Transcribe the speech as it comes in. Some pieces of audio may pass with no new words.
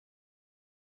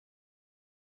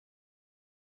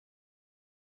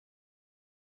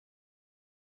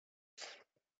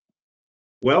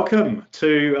Welcome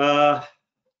to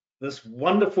this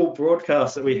wonderful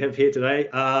broadcast that we have here today.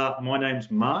 My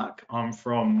name's Mark. I'm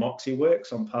from Moxie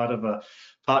Works. I'm part of a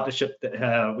partnership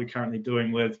that we're currently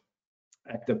doing with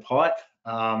Active Pipe,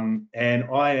 and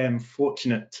I am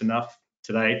fortunate enough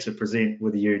today to present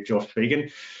with you Josh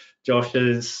Phegan. Josh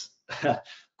is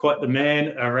quite the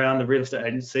man around the real estate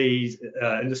agencies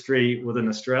industry within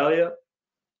Australia.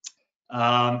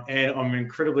 And I'm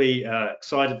incredibly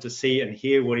excited to see and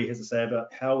hear what he has to say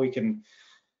about how we can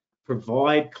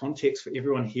provide context for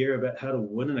everyone here about how to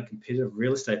win in a competitive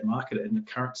real estate market in the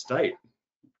current state.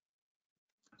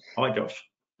 Hi, Josh.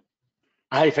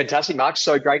 Hey, fantastic, Mark.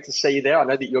 So great to see you there. I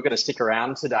know that you're going to stick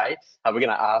around today. We're going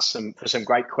to ask some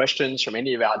great questions from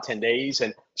any of our attendees,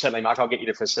 and certainly, Mark, I'll get you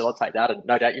to facilitate that. And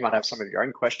no doubt you might have some of your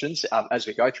own questions as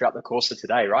we go throughout the course of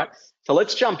today, right? So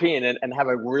let's jump in and have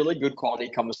a really good quality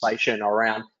conversation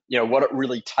around, what it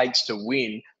really takes to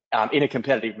win in a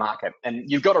competitive market.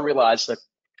 And you've got to realize that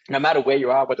no matter where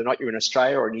you are, whether or not you're in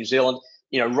Australia or New Zealand,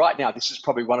 right now, this is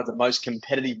probably one of the most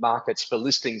competitive markets for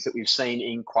listings that we've seen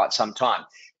in quite some time.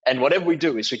 And whatever we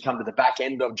do is we come to the back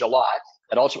end of July,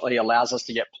 that ultimately allows us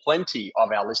to get plenty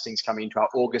of our listings coming into our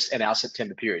August and our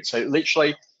September period. So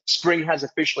literally, spring has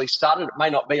officially started. It may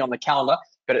not be on the calendar,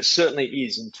 but it certainly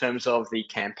is in terms of the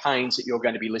campaigns that you're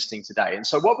going to be listing today. And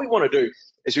so what we want to do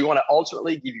is we want to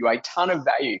ultimately give you a ton of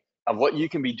value of what you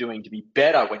can be doing to be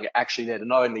better when you're actually there to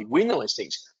not only win the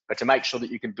listings, but to make sure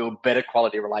that you can build better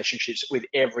quality relationships with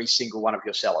every single one of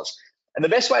your sellers. And the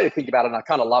best way to think about it, and I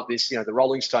kind of love this, the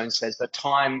Rolling Stone says that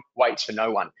time waits for no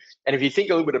one. And if you think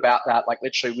a little bit about that, like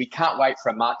literally, we can't wait for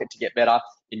a market to get better.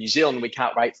 In New Zealand, we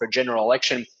can't wait for a general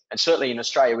election. And certainly in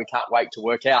Australia, we can't wait to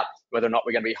work out whether or not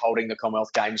we're going to be holding the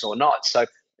Commonwealth Games or not. So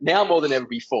now more than ever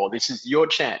before, this is your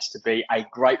chance to be a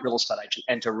great real estate agent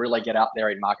and to really get out there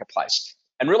in marketplace.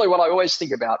 And really what I always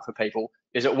think about for people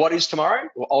is that what is tomorrow?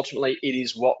 Well, ultimately, it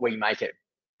is what we make it.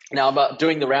 Now, I'm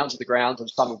doing the rounds of the grounds of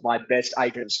some of my best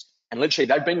agents. And literally,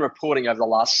 they've been reporting over the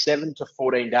last 7 to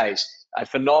 14 days a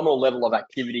phenomenal level of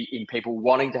activity in people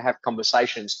wanting to have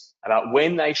conversations about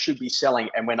when they should be selling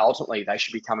and when ultimately they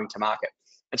should be coming to market.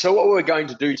 And so what we're going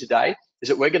to do today is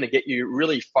that we're going to get you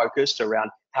really focused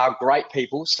around how great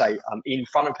people stay in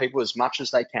front of people as much as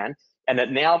they can, and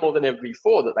that now more than ever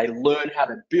before that they learn how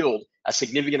to build a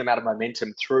significant amount of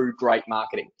momentum through great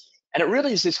marketing. And it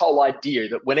really is this whole idea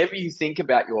that whenever you think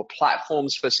about your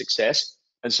platforms for success,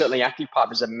 and certainly Active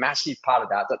Pipe is a massive part of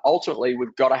that, that ultimately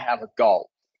we've got to have a goal.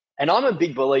 And I'm a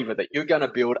big believer that you're going to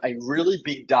build a really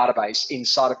big database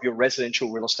inside of your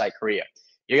residential real estate career.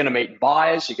 You're going to meet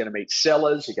buyers, you're going to meet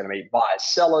sellers, you're going to meet buyers,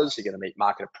 sellers, you're going to meet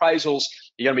market appraisals,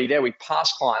 you're going to be there with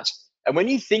past clients. And when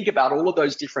you think about all of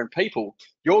those different people,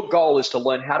 your goal is to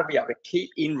learn how to be able to keep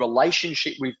in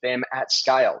relationship with them at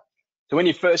scale. So when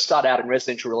you first start out in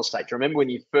residential real estate, do you remember when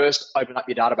you first opened up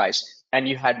your database and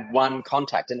you had one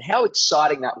contact, and how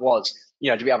exciting that was,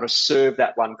 to be able to serve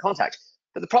that one contact?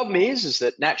 But the problem is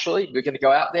that naturally you're going to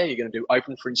go out there, you're going to do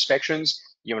open for inspections,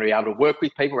 you're going to be able to work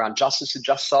with people around justice and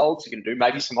just solds, you're going to do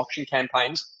maybe some auction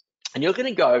campaigns, and you're going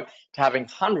to go to having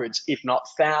hundreds, if not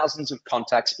thousands of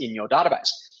contacts in your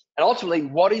database. And ultimately,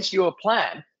 what is your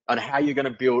plan on how you're going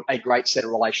to build a great set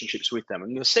of relationships with them?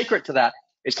 And the secret to that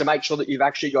is to make sure that you've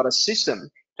actually got a system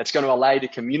that's going to allow you to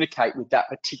communicate with that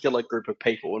particular group of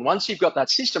people. And once you've got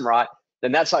that system right,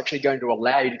 then that's actually going to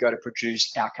allow you to go to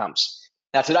produce outcomes.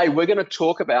 Now, today, we're going to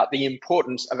talk about the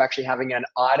importance of actually having an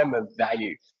item of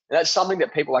value. And that's something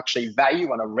that people actually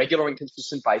value on a regular and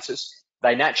consistent basis.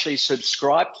 They naturally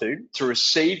subscribe to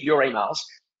receive your emails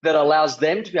that allows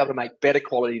them to be able to make better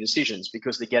quality decisions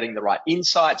because they're getting the right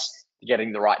insights, they're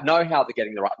getting the right know-how, they're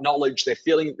getting the right knowledge, they're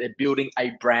feeling that they're building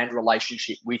a brand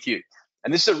relationship with you.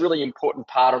 And this is a really important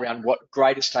part around what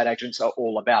great estate agents are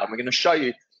all about. And we're going to show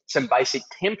you some basic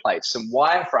templates, some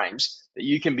wireframes that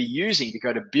you can be using to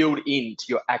go to build into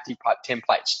your Active Pipe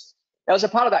templates. Now, as a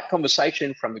part of that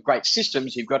conversation from the great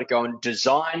systems, you've got to go and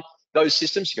design those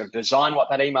systems. You've got to design what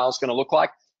that email is going to look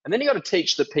like. And then you've got to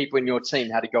teach the people in your team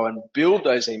how to go and build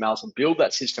those emails and build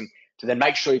that system to then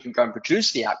make sure you can go and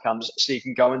produce the outcomes so you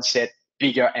can go and set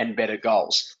bigger and better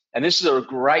goals. And this is a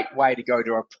great way to go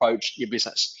to approach your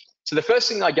business. So the first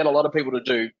thing I get a lot of people to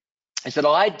do is that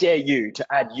I dare you to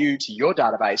add you to your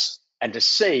database and to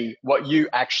see what you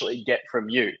actually get from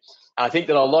you. And I think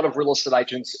that a lot of real estate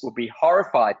agents will be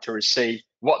horrified to receive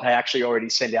what they actually already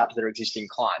send out to their existing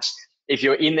clients. If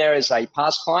you're in there as a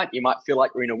past client, you might feel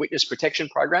like you're in a witness protection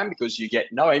program because you get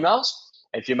no emails.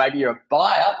 If you're a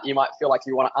buyer, you might feel like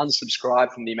you want to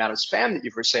unsubscribe from the amount of spam that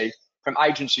you've received from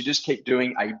agents who just keep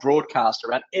doing a broadcast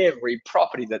around every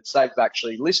property that they've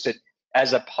actually listed,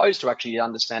 as opposed to actually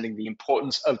understanding the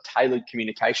importance of tailored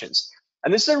communications.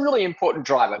 And this is a really important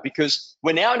driver because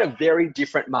we're now in a very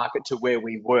different market to where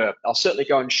we were. I'll certainly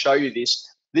go and show you this.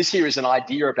 This here is an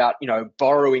idea about,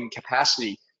 borrowing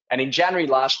capacity. And in January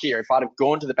last year, if I'd have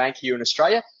gone to the bank here in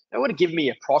Australia, they would have given me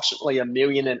approximately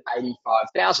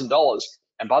 $1,085,000.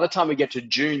 And by the time we get to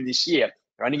June this year,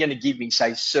 they're only going to give me,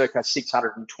 say, circa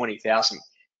 620,000.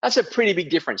 That's a pretty big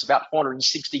difference, about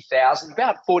 460,000,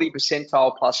 about 40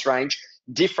 percentile plus range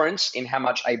difference in how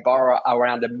much a borrower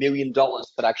around $1 million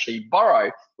could actually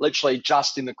borrow, literally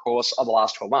just in the course of the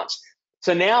last 12 months.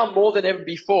 So now more than ever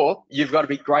before, you've got to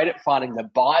be great at finding the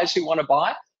buyers who want to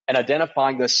buy and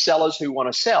identifying the sellers who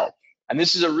want to sell. And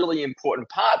this is a really important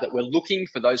part, that we're looking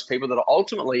for those people that are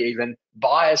ultimately even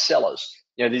buyer sellers.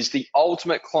 There's the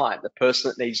ultimate client, the person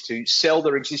that needs to sell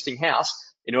their existing house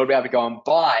in order to be able to go and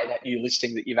buy that new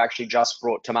listing that you've actually just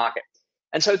brought to market.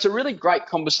 And so it's a really great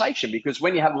conversation, because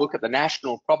when you have a look at the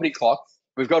national property clock,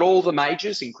 we've got all the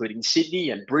majors, including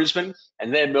Sydney and Brisbane,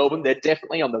 and then Melbourne. They're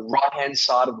definitely on the right-hand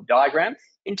side of the diagram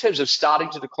in terms of starting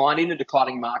to decline in a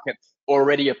declining market,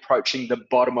 already approaching the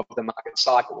bottom of the market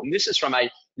cycle. And this is from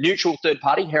a neutral third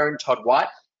party, Heron Todd White,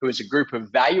 who is a group of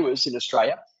valuers in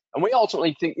Australia. And we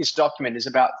ultimately think this document is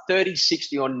about 30,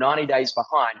 60, or 90 days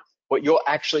behind what you're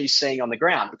actually seeing on the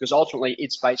ground, because ultimately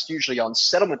it's based usually on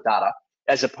settlement data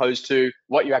as opposed to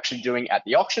what you're actually doing at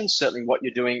the auction, certainly what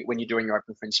you're doing when you're doing your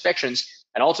open for inspections,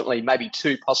 and ultimately maybe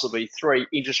 2, possibly 3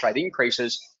 interest rate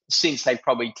increases since they've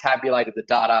probably tabulated the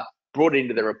data, brought it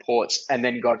into their reports, and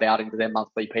then got it out into their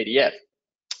monthly PDF.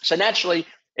 So naturally,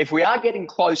 if we are getting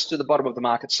close to the bottom of the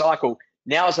market cycle,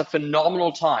 now is a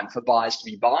phenomenal time for buyers to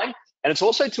be buying. And it's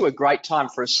also a great time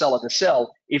for a seller to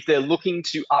sell if they're looking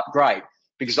to upgrade,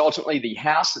 because ultimately the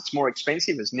house that's more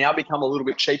expensive has now become a little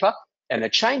bit cheaper, and the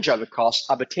changeover costs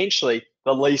are potentially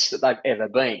the least that they've ever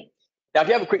been. Now, if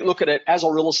you have a quick look at it, as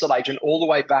a real estate agent all the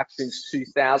way back since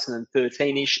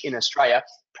 2013-ish in Australia,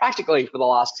 practically for the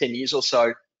last 10 years or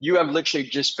so, you have literally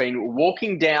just been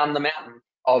walking down the mountain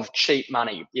of cheap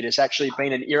money. It has actually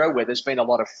been an era where there's been a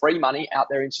lot of free money out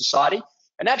there in society.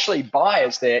 And actually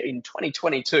buyers there in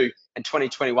 2022 and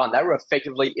 2021, they were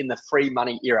effectively in the free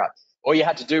money era. All you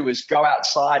had to do was go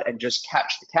outside and just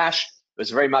catch the cash. It was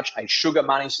very much a sugar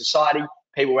money society.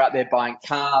 People were out there buying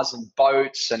cars and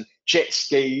boats and jet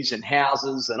skis and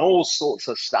houses and all sorts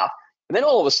of stuff. And then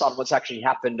all of a sudden, what's actually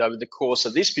happened over the course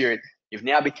of this period, you've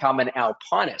now become an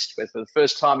alpinist, where for the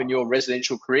first time in your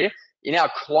residential career, you're now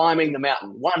climbing the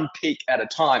mountain one peak at a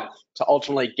time to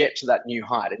ultimately get to that new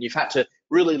height. And you've had to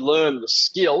really learn the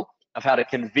skill of how to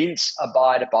convince a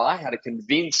buyer to buy, how to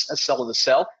convince a seller to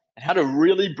sell, and how to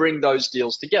really bring those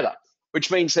deals together. Which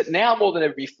means that now more than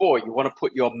ever before, you want to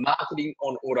put your marketing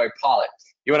on autopilot.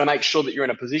 You want to make sure that you're in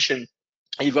a position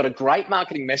and you've got a great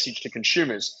marketing message to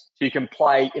consumers so you can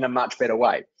play in a much better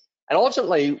way. And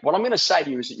ultimately, what I'm going to say to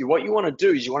you is that what you want to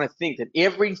do is you want to think that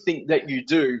everything that you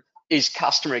do is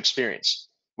customer experience.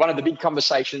 One of the big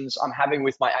conversations I'm having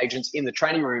with my agents in the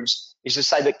training rooms is to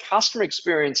say that customer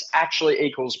experience actually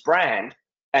equals brand,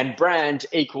 and brand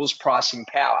equals pricing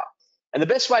power. And the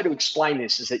best way to explain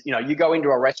this is that, you go into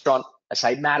a restaurant, they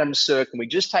say, "Madam, sir, can we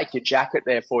just take your jacket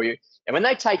there for you?" And when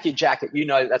they take your jacket,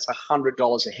 that's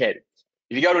 $100 a head.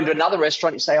 If you go into another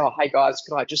restaurant, you say, "Oh, hey guys,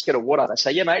 can I just get a water?" They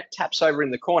say, "Yeah, mate," taps over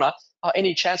in the corner. "Oh,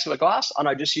 any chance of a glass?" "Oh,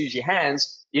 no, just use your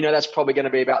hands." That's probably going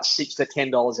to be about $6 to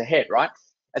 $10 a head, right?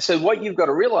 And so what you've got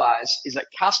to realize is that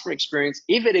customer experience,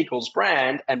 if it equals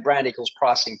brand and brand equals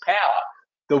pricing power,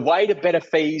 the way to better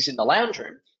fees in the lounge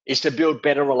room is to build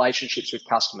better relationships with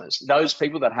customers. Those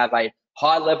people that have a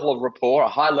high level of rapport, a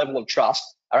high level of trust,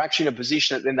 are actually in a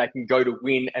position that then they can go to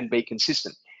win and be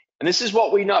consistent. And this is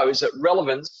what we know, is that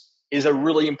relevance is a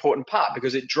really important part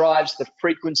because it drives the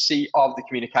frequency of the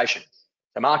communication.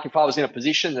 So Mark, if I was in a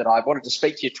position that I wanted to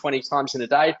speak to you 20 times in a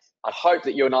day, I'd hope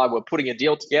that you and I were putting a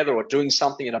deal together or doing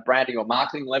something at a branding or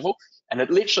marketing level. And that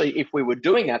literally, if we were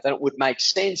doing that, then it would make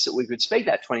sense that we could speak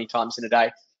that 20 times in a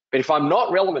day. But if I'm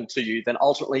not relevant to you, then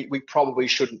ultimately we probably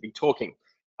shouldn't be talking.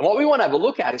 And what we want to have a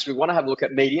look at is we want to have a look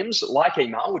at mediums like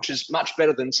email, which is much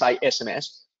better than, say,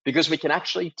 SMS, because we can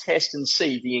actually test and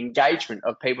see the engagement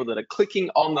of people that are clicking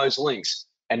on those links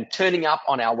and turning up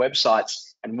on our websites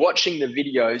and watching the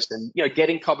videos and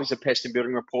getting copies of pest and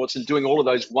building reports and doing all of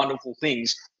those wonderful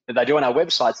things that they do on our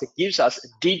websites. That gives us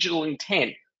digital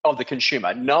intent of the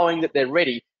consumer, knowing that they're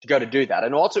ready to go to do that.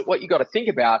 And also what you got to think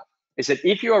about is that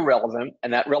if you are relevant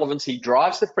and that relevancy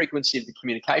drives the frequency of the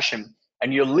communication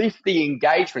and you lift the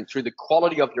engagement through the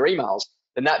quality of your emails,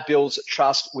 then that builds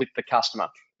trust with the customer.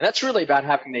 And that's really about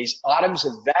having these items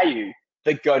of value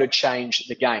that go to change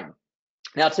the game.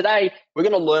 Now, today, we're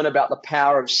going to learn about the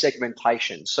power of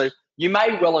segmentation. So you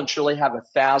may well and truly have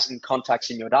 1,000 contacts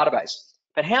in your database.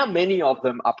 but how many of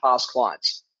them are past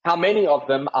clients? How many of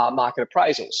them are market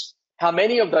appraisals? How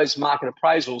many of those market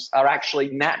appraisals are actually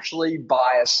naturally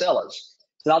buyer sellers?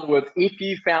 So in other words, if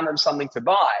you found them something to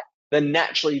buy, then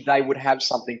naturally they would have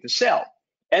something to sell.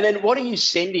 And then what are you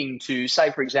sending to,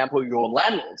 say, for example, your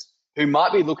landlords who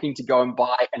might be looking to go and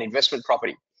buy an investment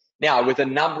property? Now, with a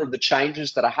number of the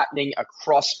changes that are happening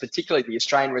across particularly the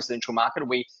Australian residential market,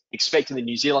 we expect in the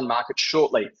New Zealand market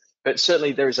shortly, but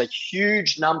certainly there is a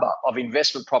huge number of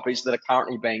investment properties that are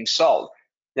currently being sold.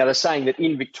 Now, they're saying that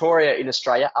in Victoria, in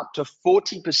Australia, up to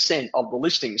 40% of the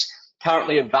listings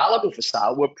currently available for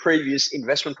sale were previous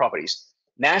investment properties.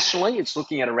 Nationally, it's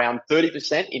looking at around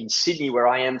 30%. In Sydney, where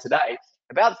I am today,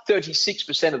 about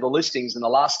 36% of the listings in the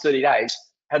last 30 days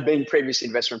have been previous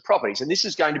investment properties. And this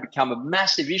is going to become a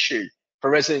massive issue for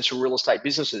residential real estate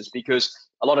businesses because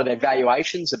a lot of their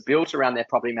valuations are built around their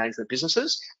property management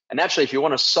businesses. And naturally, if you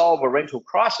want to solve a rental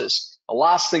crisis, the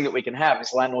last thing that we can have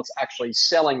is landlords actually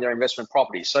selling their investment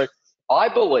properties. So I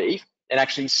believe in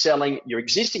actually selling your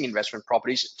existing investment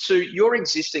properties to your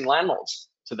existing landlords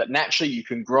so that naturally you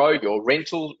can grow your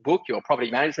rental book, your property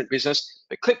management business,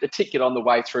 but clip the ticket on the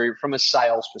way through from a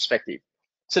sales perspective.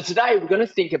 So today we're going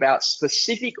to think about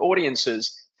specific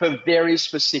audiences for very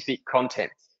specific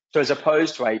content. So as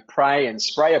opposed to a pray and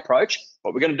spray approach,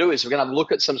 what we're going to do is we're going to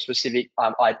look at some specific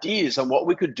ideas on what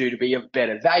we could do to be of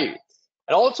better value.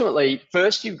 And ultimately,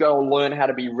 first you've got to learn how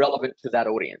to be relevant to that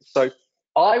audience. So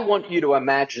I want you to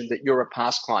imagine that you're a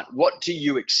past client. What do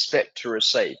you expect to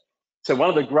receive? So one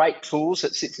of the great tools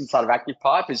that sits inside of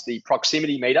ActivePipe is the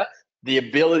proximity meter, the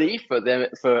ability for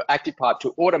ActivePipe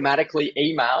to automatically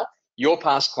email your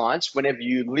past clients whenever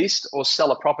you list or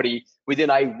sell a property within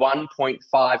a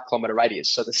 1.5 kilometer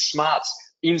radius. So the smarts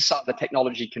inside the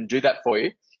technology can do that for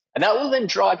you. And that will then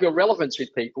drive your relevance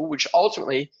with people, which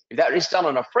ultimately, if that is done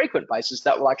on a frequent basis,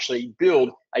 that will actually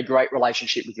build a great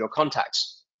relationship with your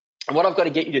contacts. And what I've got to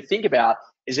get you to think about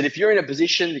is that if you're in a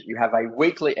position that you have a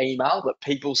weekly email that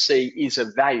people see is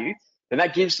of value, then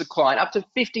that gives the client up to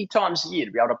 50 times a year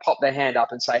to be able to pop their hand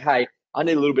up and say, hey, I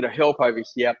need a little bit of help over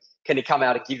here. Can you come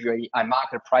out and give you a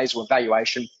market appraisal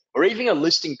evaluation or even a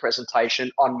listing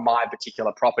presentation on my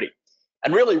particular property?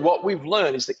 And really what we've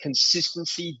learned is that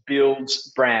consistency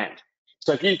builds brand.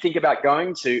 So if you think about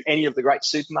going to any of the great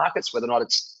supermarkets, whether or not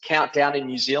it's Countdown in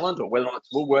New Zealand or whether or not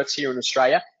it's Woolworths here in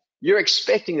Australia, you're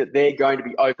expecting that they're going to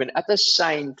be open at the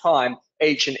same time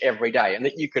each and every day, and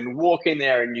that you can walk in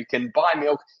there and you can buy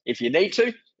milk if you need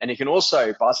to, and you can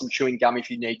also buy some chewing gum if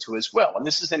you need to as well. And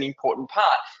this is an important part,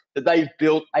 that they've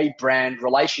built a brand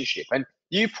relationship. And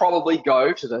you probably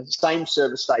go to the same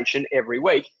service station every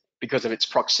week because of its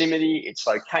proximity, its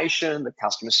location, the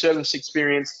customer service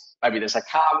experience. Maybe there's a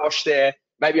car wash there.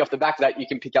 Maybe off the back of that, you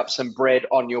can pick up some bread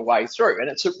on your way through. And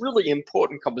it's a really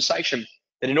important conversation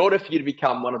that in order for you to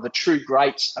become one of the true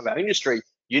greats of our industry,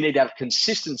 you need to have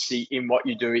consistency in what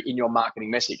you do in your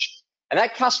marketing message. And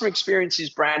that customer experience is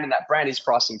brand, and that brand is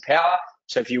pricing power.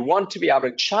 So if you want to be able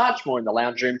to charge more in the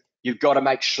lounge room, you've got to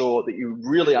make sure that you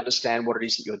really understand what it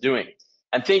is that you're doing.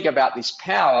 And think about this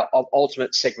power of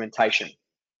ultimate segmentation.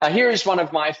 Now, here is one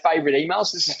of my favorite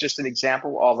emails. This is just an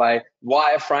example of a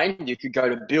wireframe. You could go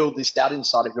to build this out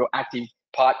inside of your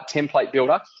ActivePipe template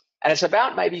builder. And it's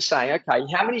about maybe saying, okay,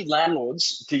 how many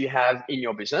landlords do you have in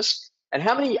your business? And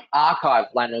how many archive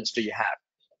landlords do you have?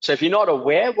 So if you're not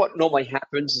aware, what normally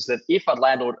happens is that if a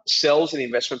landlord sells an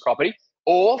investment property,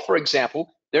 or for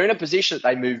example, they're in a position that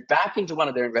they move back into one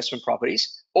of their investment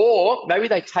properties, or maybe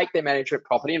they take their management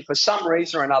property and for some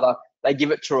reason or another, they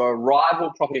give it to a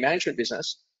rival property management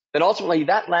business, then ultimately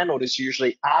that landlord is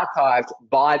usually archived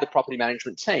by the property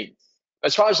management team.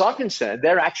 As far as I'm concerned,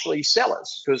 they're actually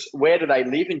sellers, because where do they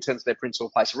live in terms of their principal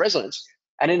place of residence?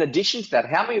 And in addition to that,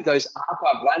 how many of those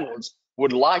archive landlords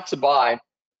would like to buy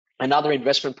another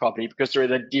investment property because they're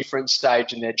at a different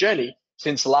stage in their journey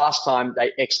since the last time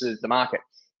they exited the market?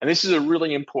 And this is a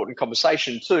really important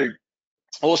conversation too,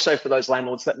 also for those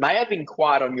landlords that may have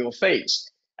inquired on your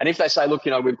fees. And if they say, look,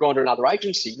 we've gone to another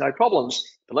agency, no problems,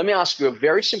 but let me ask you a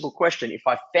very simple question. If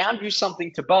I found you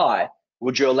something to buy,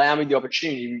 would you allow me the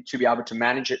opportunity to be able to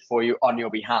manage it for you on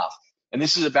your behalf? And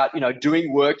this is about,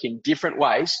 doing work in different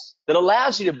ways that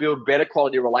allows you to build better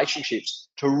quality relationships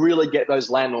to really get those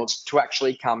landlords to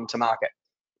actually come to market.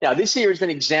 Now, this here is an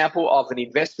example of an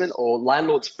investment or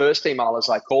landlord's first email, as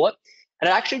I call it. And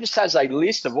it actually just has a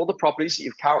list of all the properties that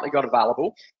you've currently got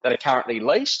available that are currently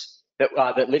leased,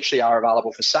 that literally are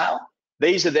available for sale.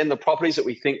 These are then the properties that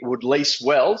we think would lease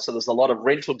well. So there's a lot of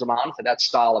rental demand for that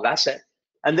style of asset.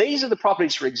 And these are the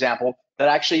properties, for example, that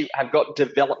actually have got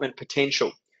development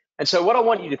potential. And so what I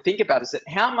want you to think about is that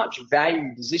how much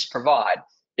value does this provide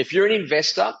If you're an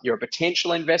investor, you're a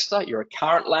potential investor, you're a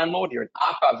current landlord, you're an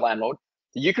archive landlord,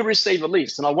 you could receive a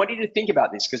list. And I want you to think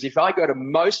about this, because if I go to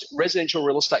most residential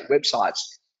real estate websites,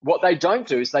 what they don't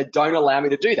do is they don't allow me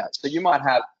to do that. So you might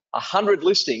have 100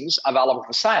 listings available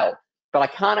for sale, but I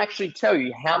can't actually tell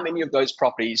you how many of those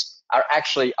properties are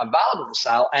actually available for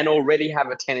sale and already have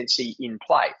a tenancy in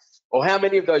play, or how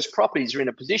many of those properties are in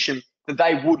a position that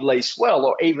they would lease well,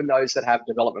 or even those that have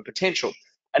development potential.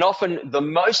 And often the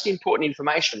most important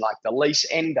information, like the lease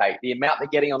end date, the amount they're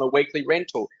getting on a weekly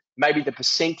rental, maybe the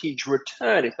percentage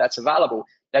return if that's available,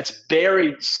 that's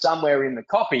buried somewhere in the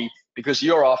copy because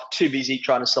you're off too busy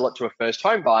trying to sell it to a first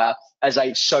home buyer as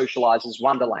a socializer's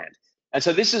wonderland. And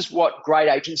so this is what great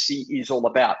agency is all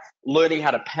about, learning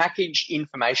how to package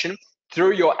information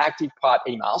through your active part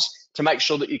emails to make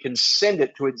sure that you can send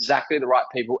it to exactly the right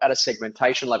people at a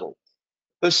segmentation level.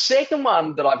 The second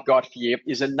one that I've got here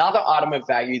is another item of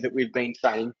value that we've been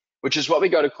training, which is what we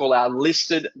go to call our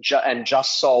listed and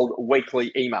just sold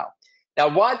weekly email. Now,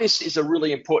 why this is a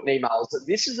really important email is that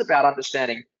this is about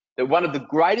understanding that one of the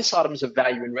greatest items of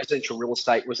value in residential real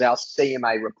estate was our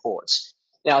CMA reports.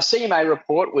 Now, a CMA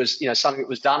report was, something that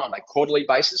was done on a quarterly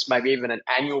basis, maybe even an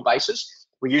annual basis.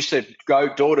 We used to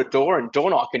go door to door and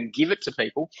door knock and give it to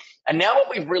people. And now what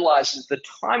we've realized is the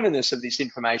timeliness of this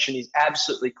information is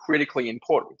absolutely critically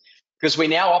important, because we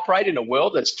now operate in a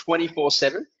world that's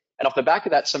 24/7. And off the back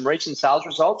of that, some recent sales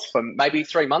results from maybe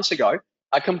 3 months ago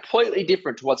are completely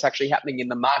different to what's actually happening in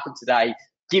the market today,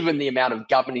 given the amount of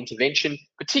government intervention,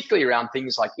 particularly around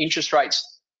things like interest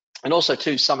rates, and also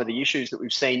too some of the issues that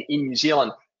we've seen in New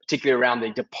Zealand, particularly around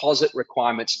the deposit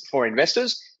requirements for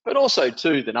investors, but also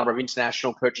too the number of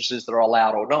international purchases that are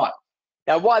allowed or not.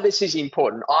 Now, why this is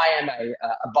important, I am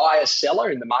a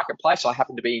buyer-seller in the marketplace. I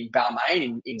happen to be in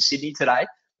Balmain in Sydney today,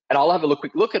 and I'll have a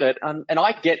quick look at it, and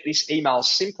I get this email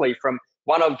simply from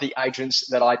one of the agents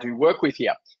that I do work with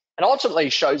here. And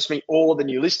ultimately shows me all of the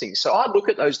new listings. So I look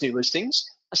at those new listings,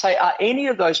 I say, are any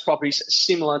of those properties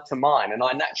similar to mine? And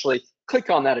I naturally click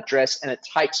on that address and it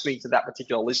takes me to that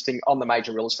particular listing on the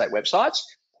major real estate websites.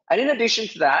 And in addition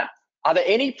to that, are there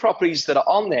any properties that are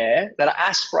on there that are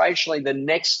aspirationally the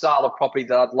next style of property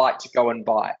that I'd like to go and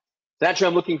buy? So naturally,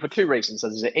 I'm looking for two reasons. So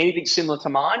is there anything similar to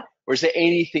mine, or is there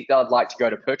anything that I'd like to go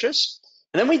to purchase?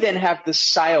 And then we then have the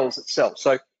sales itself.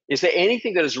 So is there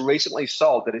anything that is recently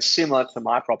sold that is similar to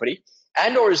my property?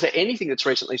 And or is there anything that's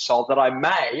recently sold that I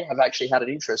may have actually had an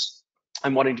interest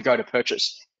in wanting to go to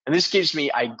purchase? And this gives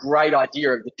me a great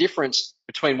idea of the difference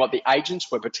between what the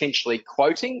agents were potentially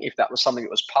quoting, if that was something that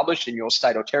was published in your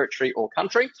state or territory or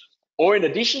country, or in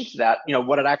addition to that,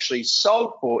 what it actually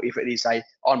sold for if it is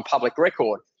on public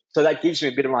record. So that gives me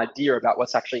a bit of an idea about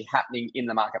what's actually happening in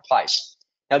the marketplace.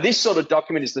 Now, this sort of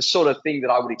document is the sort of thing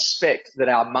that I would expect that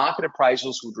our market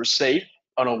appraisals would receive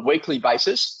on a weekly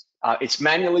basis. It's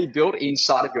manually built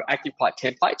inside of your ActivePlate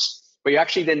templates, where you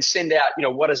actually then send out,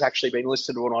 what has actually been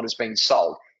listed or not has been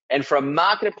sold. And for a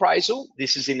market appraisal,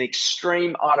 this is an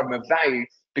extreme item of value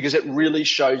because it really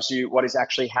shows you what is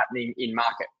actually happening in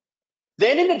market.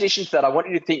 Then in addition to that, I want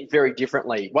you to think very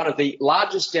differently. One of the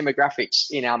largest demographics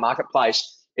in our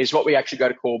marketplace is what we actually go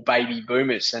to call baby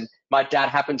boomers. And my dad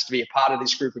happens to be a part of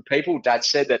this group of people. Dad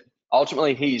said that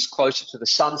ultimately he is closer to the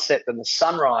sunset than the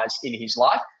sunrise in his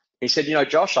life. He said,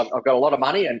 Josh, I've got a lot of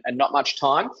money and not much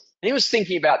time. And he was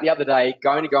thinking about the other day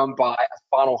going to go and buy a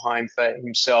final home for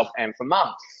himself and for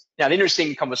mum. Now, an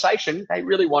interesting conversation, they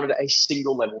really wanted a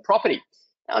single level property.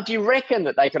 Now, do you reckon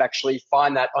that they could actually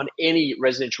find that on any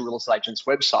residential real estate agent's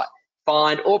website?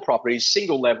 Find all properties,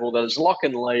 single level, that is lock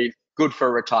and leave, good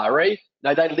for a retiree?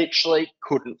 No, they literally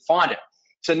couldn't find it.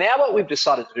 So now what we've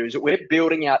decided to do is that we're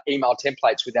building out email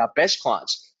templates with our best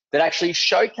clients that actually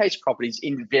showcase properties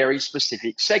in very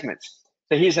specific segments.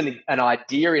 So here's an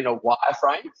idea in a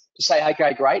wireframe to say,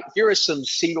 okay, great, here are some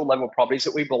single level properties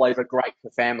that we believe are great for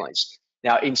families.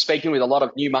 Now, in speaking with a lot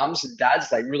of new mums and dads,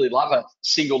 they really love a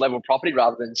single level property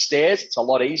rather than stairs. It's a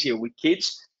lot easier with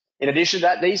kids. In addition to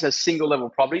that, these are single level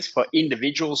properties for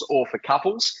individuals or for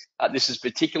couples. This is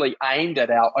particularly aimed at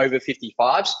our over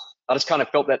 55s. I just kind of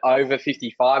felt that over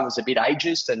 55 was a bit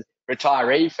ageist and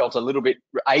retiree felt a little bit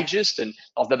ageist. And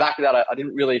off the back of that, I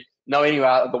didn't really know any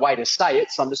other way to say it.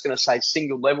 So I'm just going to say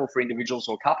single level for individuals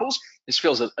or couples. This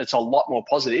feels it's a lot more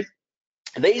positive.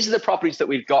 And these are the properties that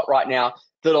we've got right now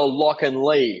that are lock and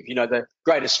leave. The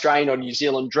Great Australian or New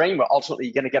Zealand dream, where ultimately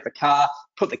you're going to get the car,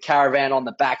 put the caravan on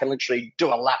the back and literally do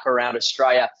a lap around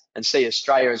Australia and see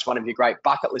Australia as one of your great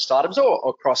bucket list items, or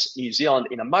across New Zealand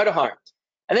in a motorhome.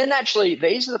 And then naturally,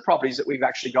 these are the properties that we've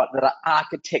actually got that are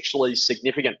architecturally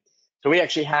significant. So we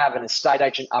actually have an estate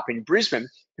agent up in Brisbane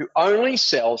who only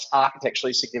sells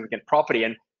architecturally significant property.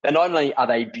 And then not only are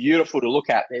they beautiful to look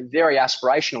at, they're very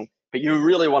aspirational, but you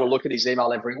really want to look at his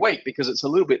email every week because it's a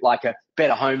little bit like a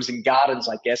Better Homes and Gardens,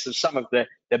 I guess, of some of the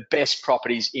best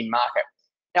properties in market.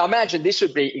 Now, imagine this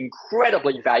would be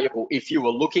incredibly valuable if you were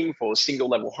looking for single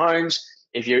level homes,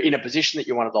 if you're in a position that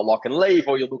you wanted to lock and leave,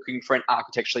 or you're looking for an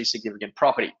architecturally significant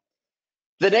property.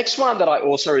 The next one that I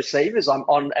also receive is I'm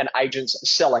on an agent's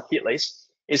seller hit list,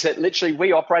 is that literally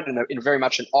we operate in very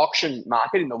much an auction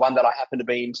market, in the one that I happen to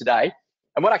be in today.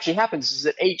 And what actually happens is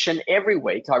that each and every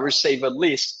week I receive a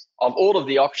list of all of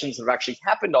the auctions that have actually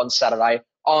happened on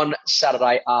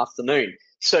Saturday afternoon,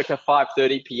 circa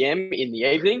 5:30 p.m. in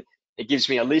the evening. It gives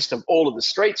me a list of all of the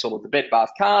streets, all of the bed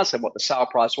bath cars, and what the sale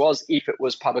price was if it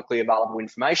was publicly available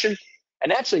information.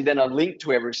 And actually then a link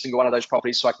to every single one of those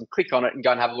properties so I can click on it and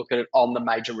go and have a look at it on the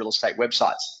major real estate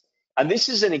websites. And this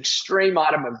is an extreme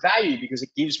item of value because it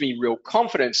gives me real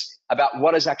confidence about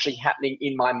what is actually happening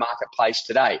in my marketplace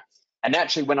today. And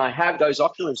actually, when I have those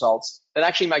auction results, that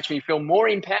actually makes me feel more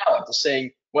empowered to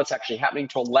seeing what's actually happening,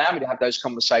 to allow me to have those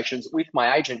conversations with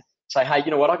my agent, say, hey,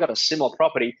 you know what, I got a similar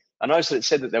property. I noticed that it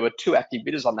said that there were 2 active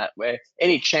bidders on that, where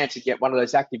any chance to get one of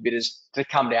those active bidders to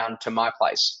come down to my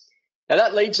place. Now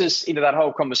that leads us into that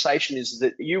whole conversation, is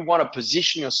that you want to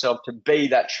position yourself to be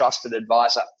that trusted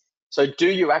advisor. So do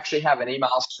you actually have an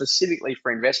email specifically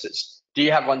for investors? Do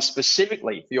you have one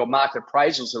specifically for your market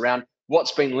appraisals around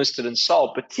what's been listed and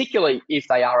sold, particularly if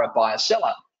they are a buyer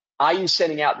seller? Are you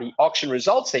sending out the auction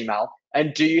results email,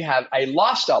 and do you have a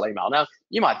lifestyle email? Now,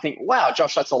 you might think, wow,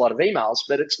 Josh, that's a lot of emails,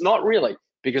 but it's not really,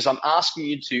 because I'm asking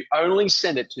you to only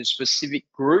send it to specific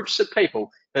groups of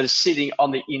people that are sitting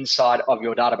on the inside of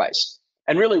your database.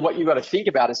 And really what you've got to think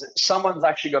about is that someone's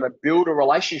actually got to build a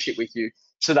relationship with you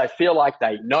so they feel like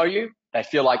they know you, they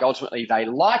feel like ultimately they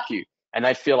like you, and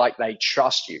they feel like they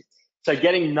trust you. So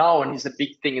getting known is a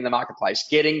big thing in the marketplace.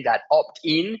 Getting that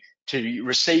opt-in to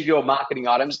receive your marketing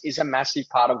items is a massive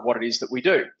part of what it is that we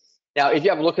do. Now, if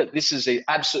you have a look at this, is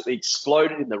absolutely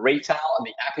exploded in the retail and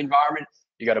the app environment.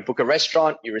 You go to book a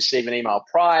restaurant, you receive an email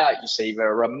prior, you receive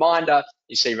a reminder,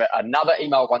 you receive another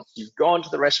email once you've gone to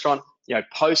the restaurant,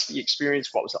 post the experience,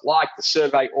 what was it like, the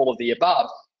survey, all of the above.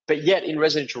 But yet in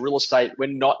residential real estate, we're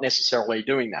not necessarily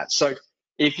doing that. So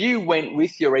if you went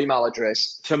with your email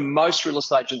address to most real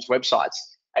estate agents' websites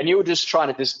and you were just trying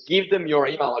to just give them your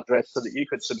email address so that you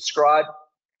could subscribe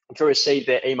to receive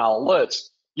their email alerts,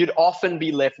 you'd often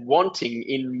be left wanting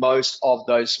in most of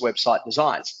those website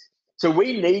designs. So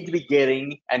we need to be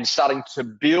getting and starting to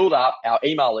build up our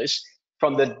email list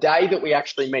from the day that we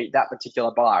actually meet that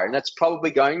particular buyer. And that's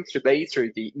probably going to be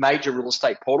through the major real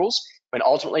estate portals when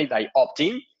ultimately they opt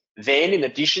in. Then in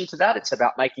addition to that, it's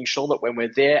about making sure that when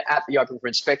we're there at the open for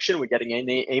inspection, we're getting an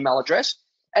email address.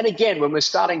 And again, when we're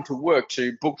starting to work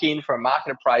to book in for a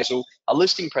market appraisal, a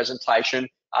listing presentation,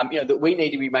 that we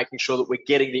need to be making sure that we're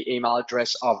getting the email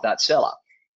address of that seller.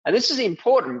 And this is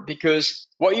important because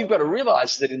what you've got to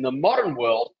realize is that in the modern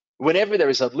world, whenever there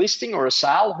is a listing or a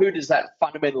sale, who does that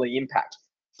fundamentally impact?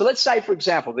 So let's say, for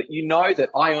example, that you know that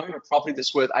I own a property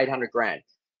that's worth 800 grand,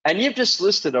 and you've just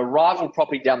listed a rival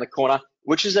property down the corner,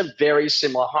 which is a very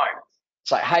similar home.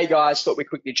 It's like, hey guys, thought we'd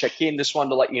quickly check in. Just wanted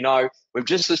to let you know, we've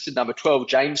just listed number 12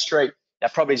 James Street.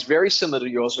 That property is very similar to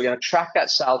yours. We're going to track that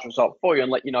sales result for you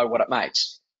and let you know what it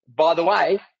makes. By the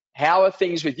way, how are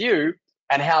things with you?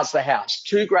 And how's the house?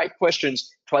 2 great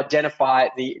questions to identify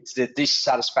the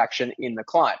dissatisfaction in the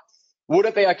client. Would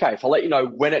it be okay if I let you know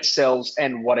when it sells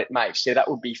and what it makes? Yeah, that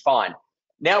would be fine.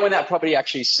 Now, when that property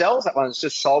actually sells, that one's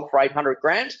just sold for 800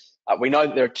 grand. We know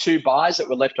that there are 2 buyers that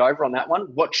were left over on that one.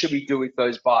 What should we do with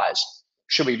those buyers?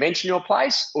 Should we mention your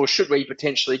place, or should we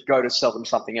potentially go to sell them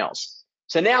something else?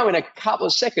 So now in a couple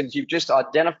of seconds, you've just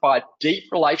identified deep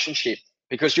relationship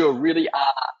because you really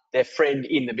are their friend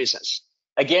in the business.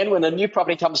 Again, when a new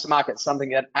property comes to market,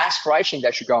 something that aspiration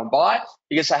they should go and buy,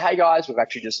 you can say, hey guys, we've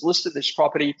actually just listed this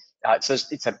property.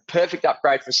 It's a perfect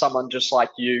upgrade for someone just like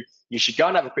you. You should go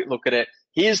and have a quick look at it.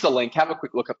 Here's the link. Have a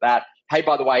quick look at that. Hey,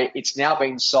 by the way, it's now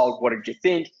been sold. What did you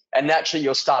think? And naturally,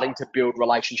 you're starting to build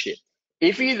relationship.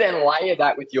 If you then layer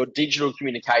that with your digital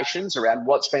communications around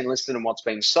what's been listed and what's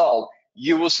been sold,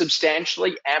 you will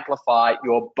substantially amplify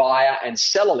your buyer and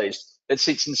seller list that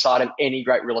sits inside of any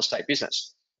great real estate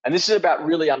business. And this is about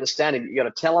really understanding that you got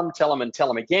to tell them, and tell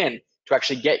them again to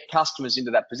actually get customers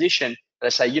into that position. They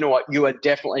say, you know what, you are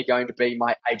definitely going to be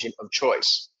my agent of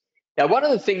choice. Now, one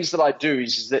of the things that I do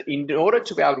is that in order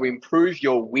to be able to improve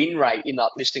your win rate in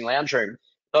that listing lounge room,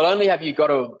 not only have you got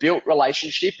to have built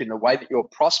relationship in the way that you're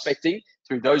prospecting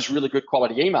through those really good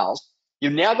quality emails,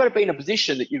 you've now got to be in a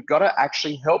position that you've got to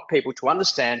actually help people to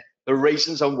understand the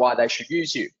reasons on why they should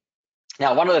use you.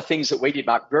 Now, one of the things that we did,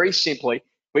 Mark, very simply,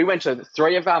 we went to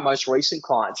 3 of our most recent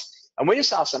clients and we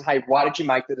just asked them, hey, why did you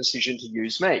make the decision to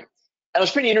use me? And it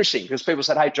was pretty interesting because people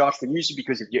said, hey, Josh, we use you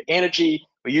because of your energy.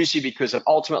 We use you because of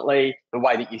ultimately the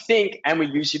way that you think. And we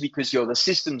use you because you're the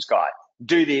systems guy.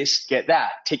 Do this, get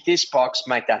that, tick this box,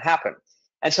 make that happen.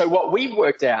 And so what we've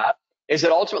worked out is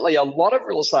that ultimately a lot of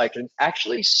real estate agents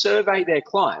actually survey their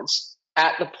clients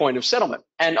at the point of settlement.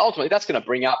 And ultimately that's going to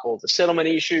bring up all the settlement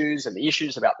issues and the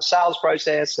issues about the sales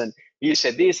process. And you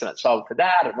said this and it sold for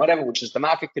that and whatever, which is the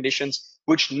market conditions,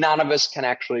 which none of us can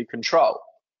actually control.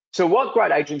 So what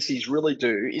great agencies really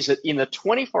do is that in the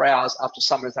 24 hours after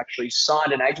someone has actually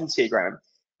signed an agency agreement,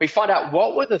 we find out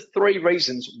what were the 3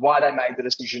 reasons why they made the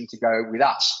decision to go with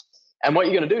us. And what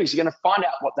you're going to do is you're going to find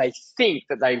out what they think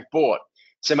that they've bought.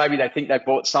 So maybe they think they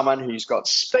bought someone who's got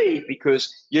speed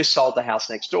because you sold the house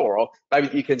next door, or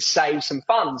maybe you can save some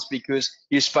funds because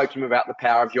you spoke to them about the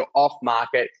power of your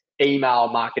off-market email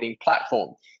marketing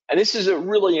platform. And this is a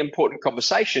really important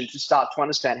conversation to start to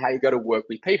understand how you go to work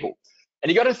with people.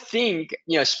 And you got to think,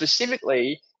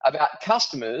 specifically about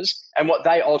customers and what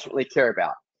they ultimately care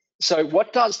about. So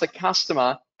what does the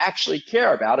customer actually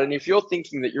care about? And if you're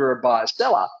thinking that you're a buyer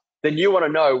seller, then you want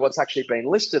to know what's actually been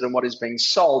listed and what is being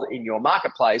sold in your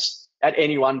marketplace at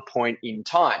any one point in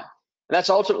time. And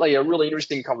that's ultimately a really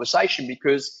interesting conversation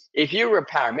because if you were a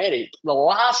paramedic, the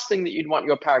last thing that you'd want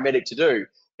your paramedic to do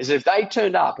is if they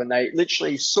turned up and they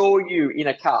literally saw you in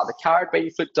a car, the car had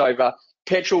been flipped over,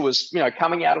 petrol was,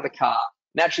 coming out of the car.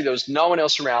 Naturally, there was no one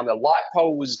else around. The light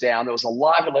pole was down. There was a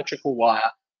live electrical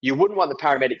wire. You wouldn't want the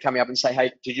paramedic coming up and say,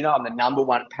 hey, did you know I'm the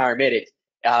 #1 paramedic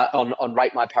on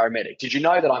Rate My Paramedic? Did you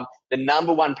know that I'm the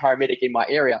 #1 paramedic in my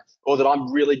area, or that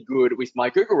I'm really good with my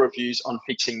Google reviews on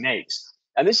fixing needs?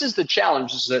 And this is the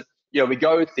challenge, is that we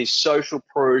go with this social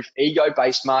proof,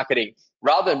 ego-based marketing,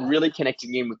 rather than really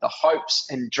connecting in with the hopes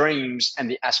and dreams and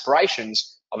the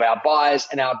aspirations of our buyers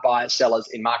and our buyer sellers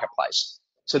in marketplace.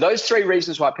 So those 3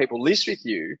 reasons why people list with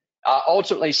you are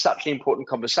ultimately such an important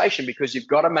conversation, because you've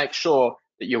got to make sure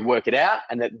that you work it out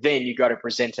and that then you got to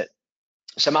present it.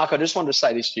 So Mark, I just wanted to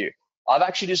say this to you. I've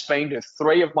actually just been to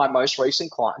 3 of my most recent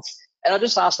clients, and I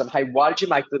just asked them, hey, why did you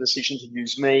make the decision to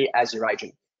use me as your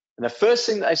agent? And the first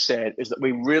thing they said is that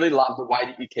we really love the way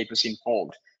that you keep us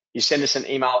informed. You send us an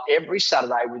email every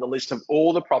Saturday with a list of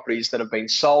all the properties that have been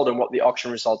sold and what the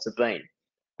auction results have been.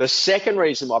 The second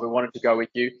reason why we wanted to go with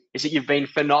you is that you've been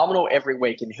phenomenal every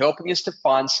week in helping us to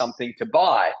find something to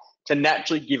buy to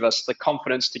naturally give us the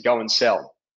confidence to go and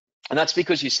sell. And that's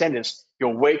because you send us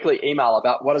your weekly email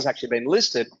about what has actually been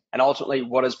listed and ultimately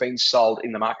what has been sold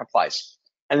in the marketplace.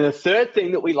 And the third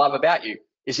thing that we love about you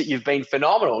is that you've been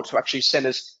phenomenal to actually send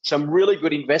us some really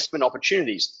good investment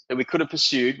opportunities that we could have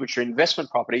pursued, which are investment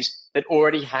properties that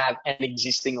already have an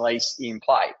existing lease in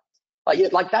play.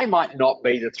 Like they might not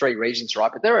be the 3 reasons,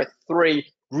 right? But there are 3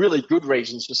 really good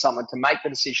reasons for someone to make the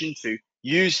decision to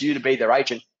use you to be their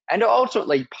agent and to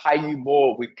ultimately pay you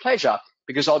more with pleasure,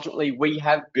 because ultimately we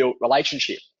have built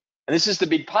relationship. And this is the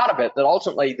big part of it, that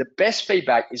ultimately the best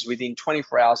feedback is within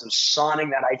 24 hours of signing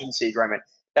that agency agreement.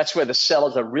 That's where the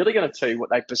sellers are really going to tell you what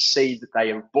they perceive that they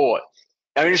have bought.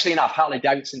 Now, interestingly enough, Harley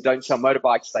Davidson don't sell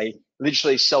motorbikes. They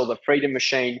literally sell the Freedom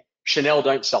Machine. Chanel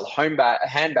don't sell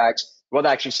handbags. What they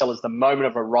actually sell is the moment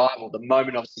of arrival, the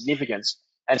moment of significance.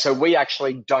 And so we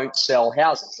actually don't sell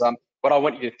houses. What I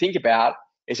want you to think about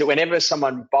is that whenever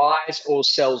someone buys or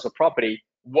sells a property,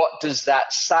 what does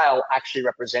that sale actually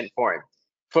represent for him?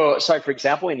 So for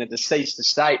example, in a deceased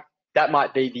estate, that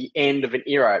might be the end of an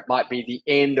era. It might be the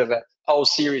end of a whole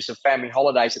series of family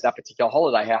holidays at that particular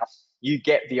holiday house. You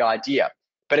get the idea.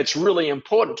 But it's really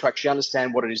important to actually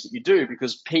understand what it is that you do,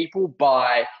 because people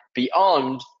buy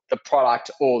beyond the product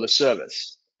or the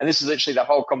service. And this is literally the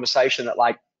whole conversation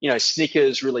that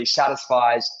Snickers really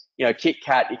satisfies, Kit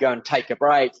Kat, you go and take a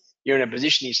break, you're in a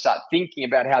position, you start thinking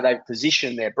about how they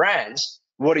position their brands.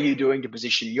 What are you doing to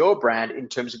position your brand in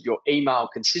terms of your email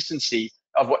consistency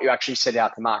of what you actually set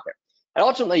out to market? And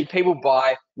ultimately, people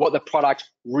buy what the product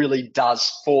really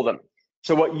does for them.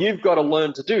 So what you've got to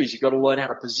learn to do is you've got to learn how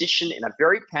to position in a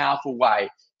very powerful way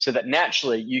so that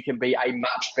naturally you can be a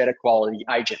much better quality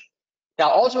agent.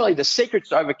 Now, ultimately, the secret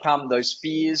to overcome those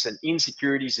fears and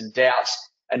insecurities and doubts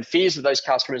and fears of those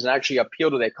customers and actually appeal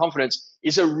to their confidence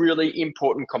is a really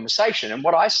important conversation. And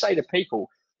what I say to people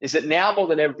is that now more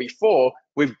than ever before,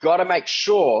 we've got to make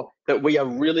sure that we are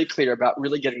really clear about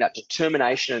really getting that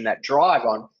determination and that drive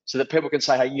on, so that people can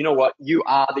say, hey, you know what, you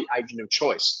are the agent of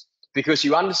choice, because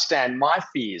you understand my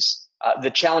fears,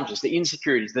 the challenges, the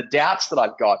insecurities, the doubts that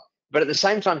I've got. But at the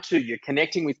same time too, you're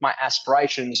connecting with my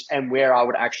aspirations and where I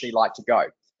would actually like to go.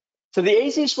 So the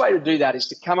easiest way to do that is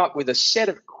to come up with a set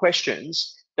of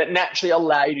questions that naturally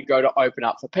allow you to go to open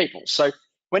up for people. So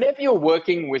whenever you're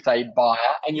working with a buyer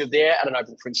and you're there at an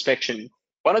open for inspection,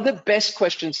 one of the best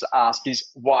questions to ask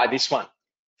is, why this one?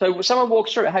 So when someone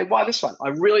walks through, hey, why this one? I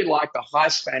really like the high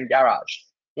span garage.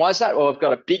 Why is that? Well, I've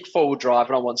got a big four-wheel drive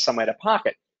and I want somewhere to park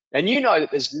it. And you know that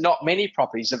there's not many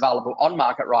properties available on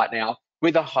market right now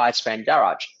with a high span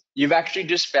garage. You've actually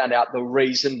just found out the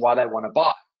reason why they want to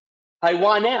buy. Hey,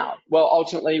 why now? Well,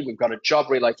 ultimately, we've got a job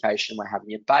relocation. We're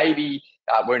having a baby.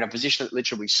 We're in a position that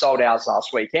literally we sold ours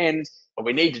last weekend, but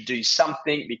we need to do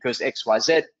something because X, Y,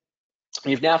 Z.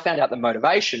 You've now found out the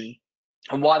motivation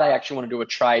and why they actually want to do a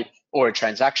trade or a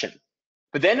transaction.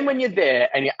 But then when you're there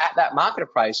and you're at that market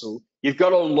appraisal, you've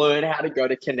got to learn how to go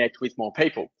to connect with more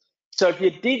people. So if you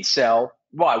did sell,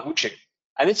 why would you?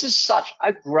 And this is such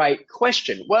a great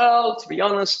question. Well, to be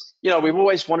honest, we've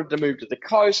always wanted to move to the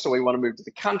coast, or we want to move to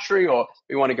the country, or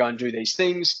we want to go and do these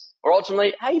things. Or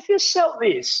ultimately, hey, if you sell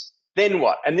this, then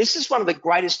what? And this is one of the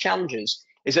greatest challenges,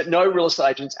 is that no real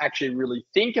estate agents actually really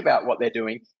think about what they're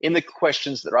doing in the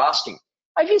questions they're asking.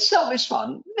 If you sell this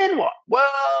one, then what?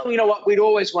 Well, you know what? We'd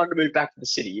always wanted to move back to the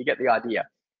city. You get the idea.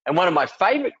 And one of my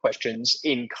favorite questions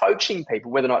in coaching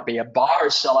people, whether or not it be a buyer,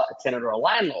 a seller, a tenant, or a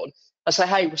landlord, I say,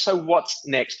 hey, so what's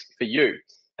next for you?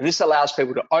 And this allows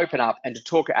people to open up and to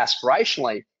talk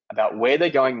aspirationally about where they're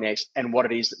going next and what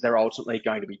it is that they're ultimately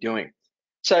going to be doing.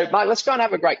 So, Mike, let's go and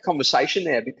have a great conversation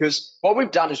there, because what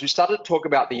we've done is we started to talk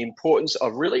about the importance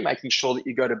of really making sure that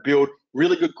you go to build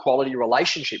really good quality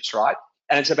relationships, right?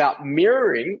 And it's about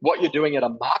mirroring what you're doing at a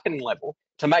marketing level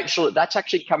to make sure that that's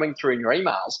actually coming through in your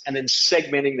emails and then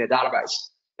segmenting their database.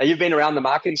 Now, you've been around the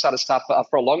marketing side of stuff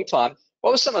for a long time. What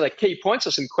were some of the key points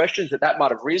or some questions that might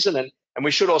have risen? And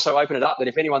we should also open it up that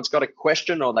if anyone's got a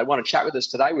question or they want to chat with us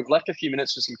today, we've left a few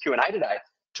minutes for some Q&A today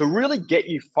to really get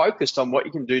you focused on what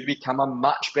you can do to become a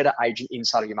much better agent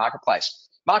inside of your marketplace.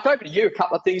 Mark, over to you, a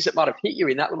couple of things that might have hit you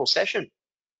in that little session.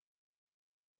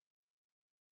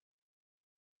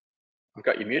 I've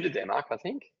got you muted there, Mark, I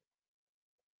think.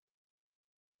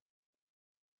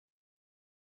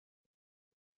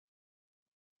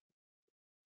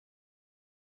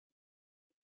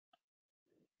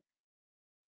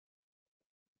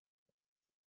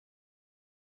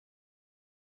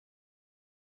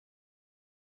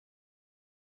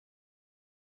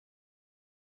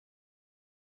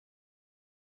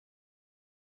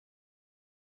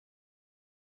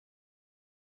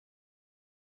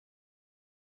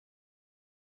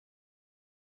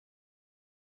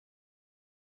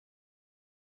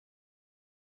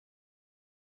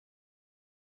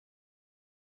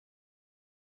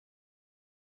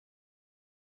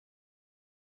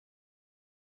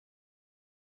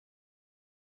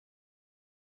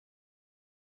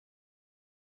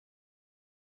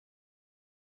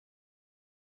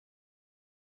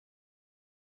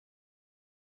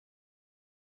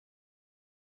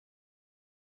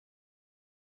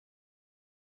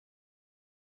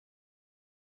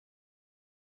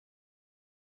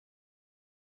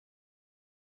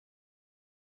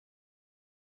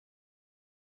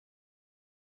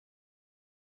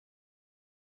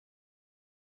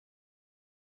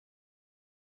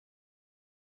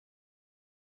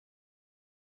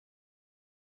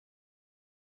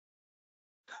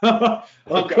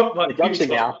 I've got my You got you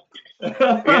now. mute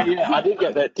Yeah, I did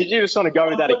get that. Did you just want to go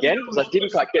with that again? Because I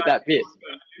didn't quite get that bit.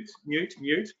 Mute.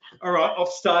 All right, I'll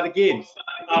start again.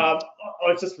 I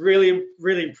was just really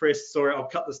impressed. Sorry, I'll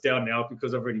cut this down now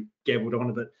because I've already gabbled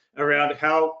on a bit around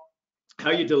how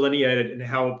you delineated and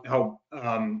how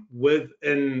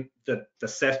within the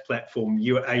SaaS platform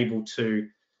you're able to,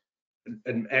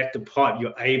 an active pipe,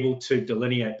 you're able to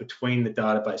delineate between the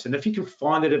database. And if you can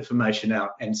find that information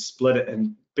out and split it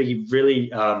and be really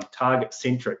target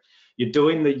centric, you're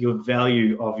doing your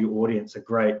value of your audience a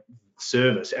great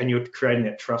service, and you're creating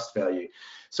that trust value.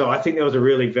 So I think that was a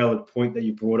really valid point that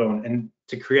you brought on, and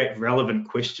to create relevant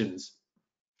questions.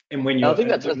 And when you're, I think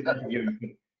that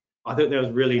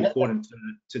was really important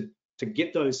to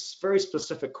get those very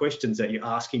specific questions that you're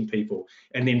asking people,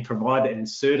 and then provide it and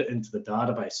insert it into the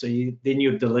database. So then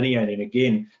you're delineating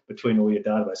again between all your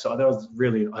database. So I thought that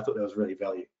was really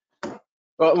valuable.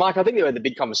 Well, Mike, I think the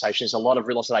big conversation is a lot of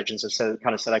real estate agents have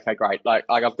said, okay, great. Like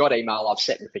I've got email, I've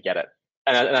set and forget it.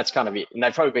 And that's kind of it. And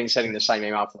they've probably been sending the same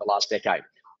email for the last decade.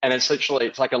 And it's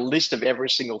like a list of every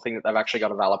single thing that they've actually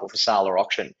got available for sale or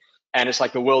auction. And it's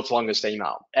like the world's longest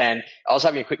email. And I was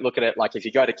having a quick look at it. Like if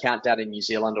you go to Countdown in New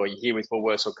Zealand, or you're here with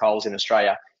Woolworths or Coles in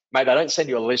Australia, mate, they don't send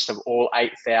you a list of all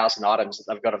 8,000 items that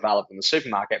they've got available in the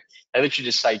supermarket. They literally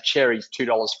just say cherries,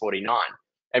 $2.49.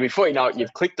 And before you know it,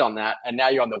 you've clicked on that, and now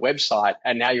you're on the website,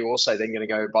 and now you're also then going to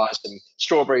go buy some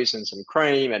strawberries and some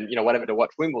cream and whatever to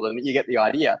watch Wimbledon. You get the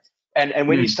idea. And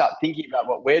when you Mm. start thinking about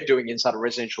what we're doing inside of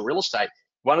residential real estate,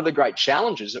 one of the great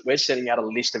challenges that we're setting out a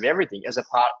list of everything as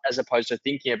opposed to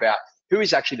thinking about who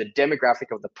is actually the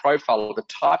demographic of the profile of the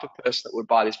type of person that would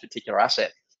buy this particular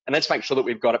asset. And let's make sure that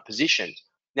we've got it positioned.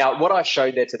 Now, what I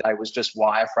showed there today was just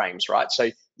wireframes, right? So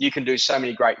you can do so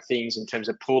many great things in terms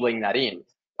of pulling that in.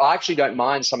 I actually don't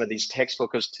mind some of these text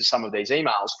lookers to some of these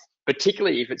emails,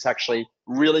 particularly if it's actually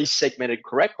really segmented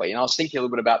correctly. And I was thinking a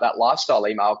little bit about that lifestyle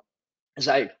email.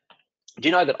 Say, do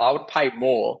you know that I would pay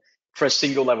more for a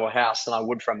single level house than I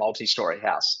would for a multi-story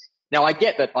house? Now, I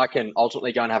get that I can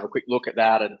ultimately go and have a quick look at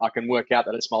that, and I can work out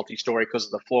that it's multi-story because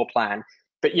of the floor plan.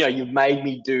 But you've made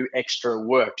me do extra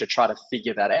work to try to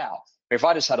figure that out. If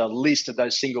I just had a list of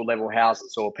those single level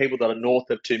houses or people that are north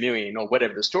of 2 million or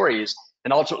whatever the story is,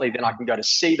 and ultimately then I can go to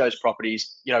see those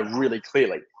properties, really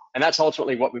clearly. And that's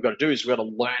ultimately what we've got to do, is we've got to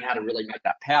learn how to really make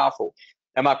that powerful.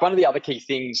 And Mark, one of the other key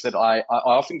things that I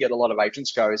often get a lot of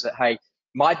agents go is that, hey,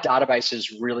 my database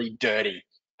is really dirty.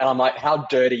 And I'm like, how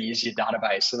dirty is your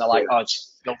database? And they're like, Yeah. oh,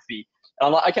 it's filthy. And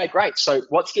I'm like, okay, great. So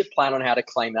what's your plan on how to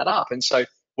clean that up? And so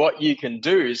what you can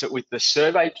do is that with the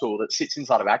survey tool that sits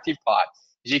inside of ActivePipe,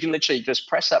 is you can literally just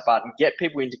press that button, get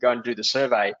people in to go and do the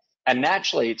survey. And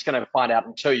naturally, it's going to find out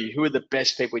and tell you who are the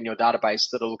best people in your database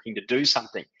that are looking to do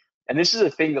something. And this is a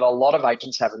thing that a lot of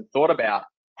agents haven't thought about,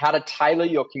 how to tailor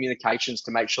your communications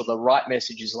to make sure the right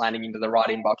message is landing into the right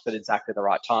inbox at exactly the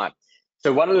right time.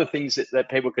 So one of the things that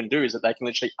people can do is that they can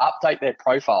literally update their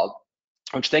profile,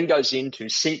 which then goes in to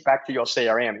sync back to your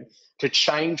CRM to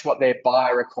change what their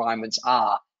buyer requirements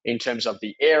are in terms of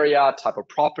the area, type of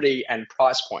property, and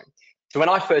price point. So when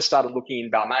I first started looking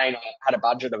in Balmain, I had a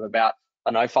budget of about,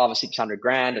 I don't know, 500 or 600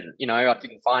 grand, and I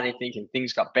didn't find anything, and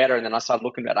things got better. And then I started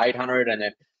looking at 800, and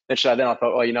then I thought,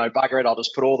 oh, bugger it, I'll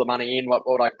just put all the money in. What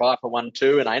would I buy for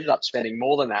 1.2? And I ended up spending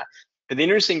more than that. But the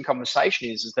interesting conversation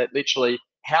is that literally,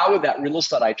 how would that real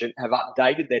estate agent have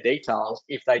updated their details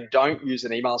if they don't use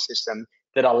an email system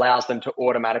that allows them to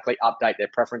automatically update their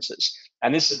preferences?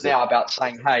 And this is now about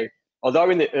saying, hey,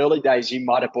 although in the early days you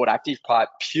might have bought ActivePipe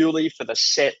purely for the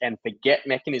set and forget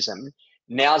mechanism,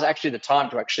 now's actually the time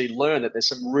to actually learn that there's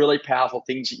some really powerful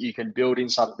things that you can build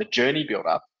inside of the journey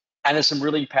builder. And there's some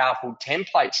really powerful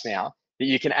templates now that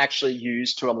you can actually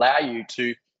use to allow you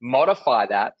to modify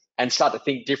that and start to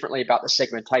think differently about the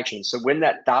segmentation. So when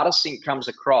that data sync comes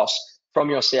across from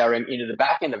your CRM into the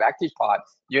back end of ActivePipe,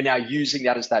 you're now using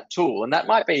that as that tool. And that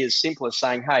might be as simple as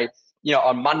saying, hey,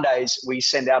 on Mondays, we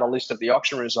send out a list of the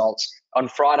auction results. On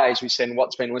Fridays, we send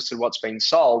what's been listed, what's been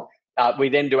sold. We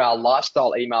then do our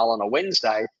lifestyle email on a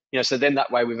Wednesday. So then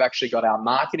that way we've actually got our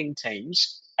marketing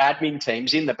teams, admin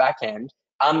teams in the back end,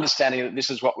 understanding that this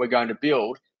is what we're going to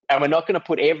build. And we're not going to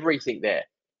put everything there.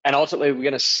 And ultimately, we're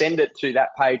going to send it to that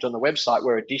page on the website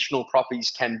where additional properties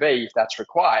can be if that's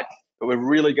required. But we're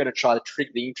really going to try to trick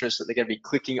the interest that they're going to be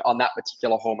clicking on that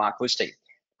particular hallmark listing.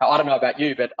 Now, I don't know about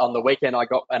you, but on the weekend, I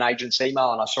got an agent's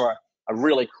email and I saw a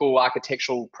really cool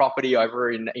architectural property over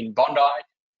in Bondi.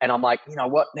 And I'm like, you know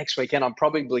what, next weekend, I'm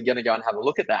probably going to go and have a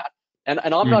look at that. And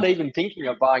I'm not even thinking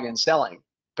of buying and selling,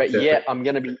 but yet I'm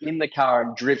going to be in the car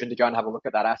and driven to go and have a look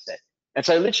at that asset. And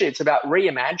so literally, it's about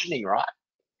reimagining, right?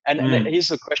 And here's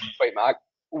the question for you, Mark.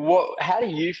 How do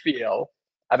you feel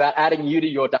about adding you to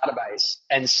your database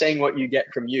and seeing what you get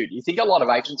from you? Do you think a lot of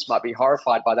agents might be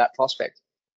horrified by that prospect?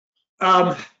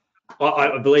 I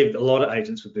believe a lot of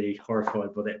agents would be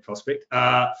horrified by that prospect.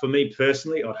 For me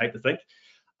personally, I'd hate to think.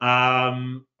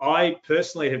 I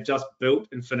personally have just built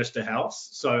and finished a house,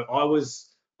 so I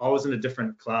was in a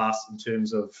different class in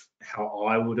terms of how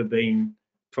I would have been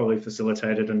probably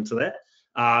facilitated into that.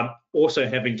 Also,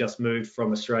 having just moved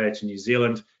from Australia to New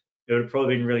Zealand, it would have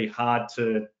probably been really hard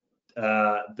to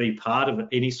be part of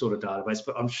any sort of database.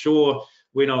 But I'm sure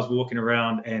when I was walking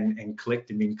around and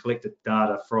collected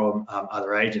data from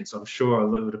other agents, I'm sure I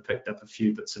would have picked up a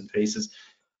few bits and pieces.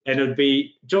 And it'd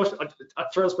be, Josh, I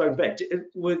throw us back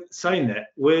with saying that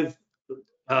with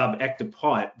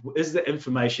ActivePipe, is the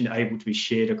information able to be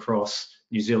shared across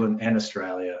New Zealand and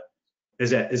Australia?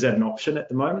 Is that an option at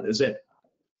the moment? Is that?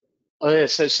 Oh, yeah,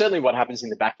 so certainly what happens in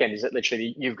the back end is that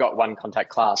literally you've got one contact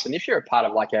class. And if you're a part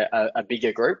of like a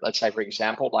bigger group, let's say, for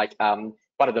example, like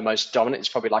one of the most dominant is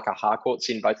probably like a Harcourts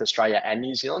in both Australia and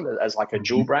New Zealand as like a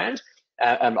dual brand.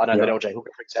 I know that LJ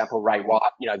Hooker, for example, Ray White,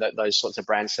 those sorts of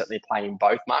brands certainly play in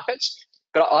both markets.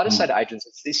 But I just say to agents,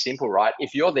 it's this simple, right?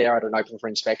 If you're there at an open for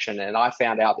inspection and I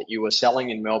found out that you were selling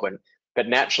in Melbourne, but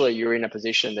naturally you're in a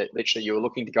position that literally you were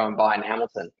looking to go and buy in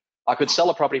Hamilton, I could sell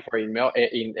a property for you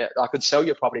I could sell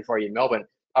your property for you in Melbourne,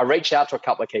 I reach out to a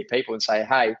couple of key people and say,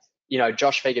 hey,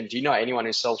 Josh Phegan, do you know anyone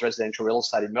who sells residential real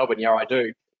estate in Melbourne? Yeah, I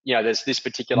do. There's this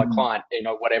particular client,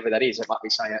 whatever that is. It might be,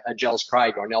 say, a Giles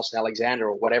Craig or a Nelson Alexander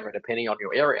or whatever, depending on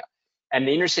your area. And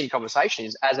the interesting conversation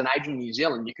is, as an agent in New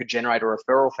Zealand, you could generate a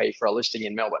referral fee for a listing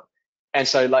in Melbourne. And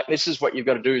so, like, this is what you've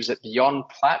got to do, is that beyond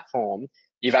platform,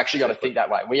 you've actually got to think that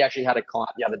way. We actually had a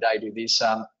client the other day do this.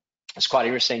 It's quite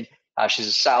interesting. She's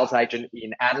a sales agent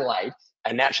in Adelaide,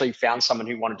 and naturally found someone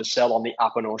who wanted to sell on the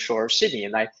upper North Shore of Sydney.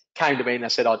 And they came to me and they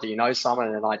said, oh, do you know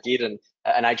someone? And I did. And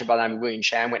an agent by the name of William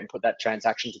Chan went and put that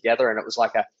transaction together. And it was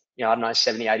like a, I don't know,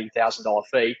 $70,000, $80,000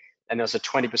 fee. And there was a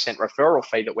 20% referral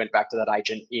fee that went back to that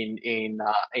agent in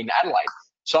Adelaide.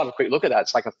 So have a quick look at that.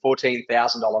 It's like a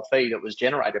 $14,000 fee that was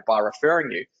generated by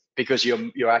referring you, because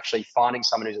you're actually finding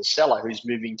someone who's a seller who's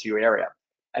moving to your area.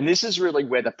 And this is really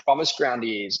where the promise ground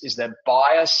is that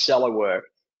buyer-seller work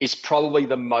is probably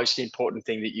the most important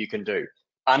thing that you can do.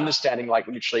 Understanding, like,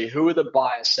 literally who are the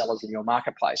buyer sellers in your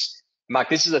marketplace. Mark,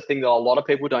 this is a thing that a lot of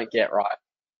people don't get right,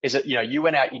 is that, you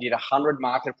went out, you did 100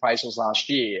 market appraisals last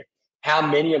year. How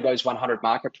many of those 100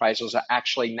 market appraisals are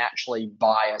actually naturally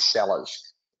buyer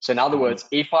sellers? So in other words,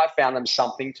 if I found them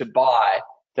something to buy,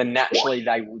 then naturally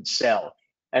they would sell.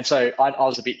 And so I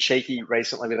was a bit cheeky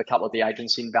recently with a couple of the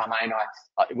agents in Balmain.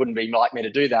 It wouldn't be like me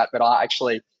to do that, but I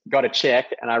actually got a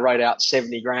check and I wrote out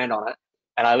 70 grand on it.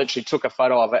 And I literally took a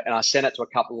photo of it and I sent it to a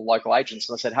couple of local agents.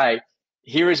 And I said, hey,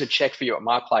 here is a check for you at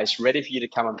my place, ready for you to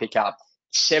come and pick up.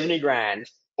 70 grand.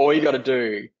 All you got to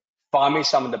do, find me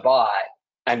someone to buy,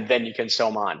 and then you can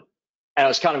sell mine. And it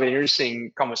was kind of an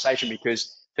interesting conversation,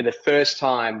 because for the first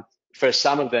time, for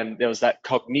some of them, there was that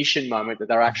cognition moment that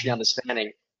they're actually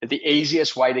understanding that the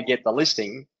easiest way to get the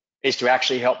listing is to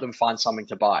actually help them find something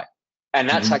to buy. And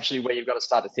that's actually where you've got to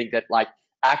start to think that, like,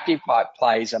 ActivePipe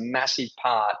plays a massive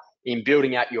part in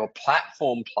building out your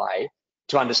platform play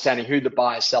to understanding who the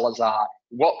buyer sellers are,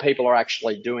 what people are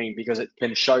actually doing, because it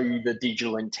can show you the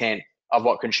digital intent of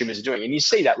what consumers are doing. And you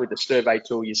see that with the survey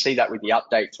tool, you see that with the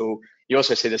update tool, you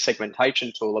also see the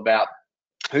segmentation tool about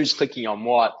who's clicking on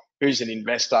what, who's an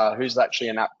investor, who's actually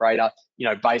an upgrader,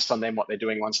 based on them, what they're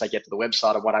doing once they get to the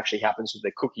website, and what actually happens with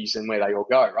their cookies and where they all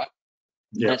go, right?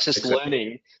 Yeah, and it's just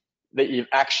learning that you've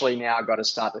actually now got to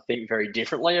start to think very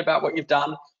differently about what you've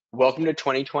done. Welcome to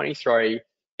 2023.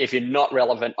 If you're not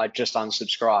relevant, I just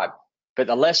unsubscribe. But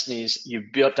the lesson is,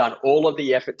 you've done all of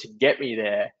the effort to get me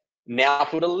there. Now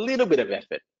put a little bit of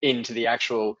effort into the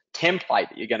actual template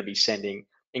that you're going to be sending,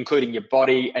 including your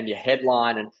body and your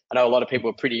headline. And I know a lot of people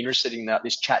are pretty interested in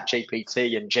this chat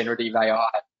GPT and generative AI,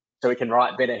 so we can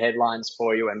write better headlines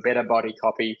for you and better body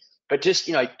copy. But just,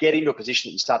 get into a position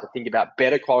that you start to think about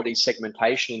better quality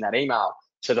segmentation in that email,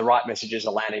 so the right messages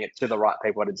are landing it to the right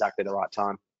people at exactly the right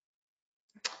time.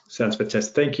 Sounds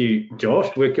fantastic. Thank you,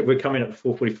 Josh. We're coming up at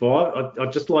 4:45.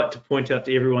 I'd just like to point out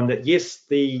to everyone that, yes,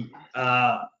 the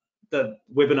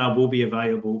webinar will be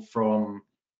available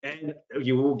and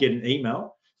you will get an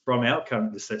email from our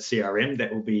company, the CRM,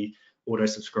 that will be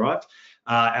auto-subscribed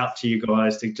out to you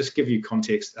guys, to just give you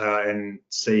context and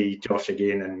see Josh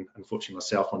again, and unfortunately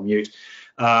myself on mute,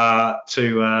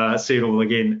 to see it all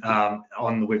again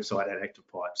on the website at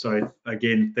ActivePipe. So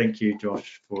again, thank you,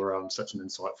 Josh, for such an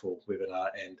insightful webinar,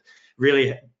 and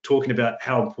really talking about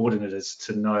how important it is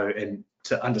to know and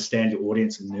to understand your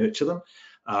audience and nurture them.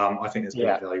 I think that's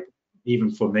very valuable.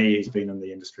 Even for me, who's been in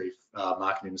the industry,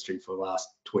 marketing industry, for the last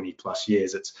 20 plus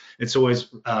years, it's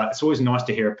always nice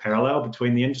to hear a parallel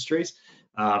between the industries,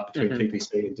 between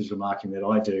PPC and digital marketing that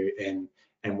I do,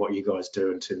 and what you guys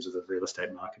do in terms of the real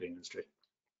estate marketing industry.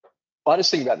 I just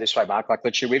think about it this way, Mark. Like,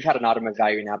 literally, we've had an item of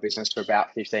value in our business for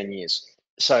about 15 years.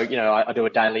 So, I do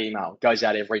a daily email, goes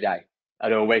out every day. I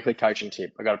do a weekly coaching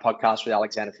tip. I got a podcast with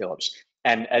Alexander Phillips.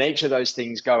 And each of those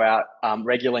things go out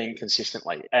regularly and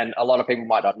consistently. And a lot of people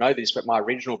might not know this, but my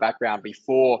original background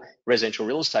before residential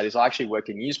real estate is I actually worked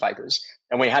in newspapers,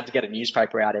 and we had to get a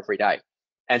newspaper out every day.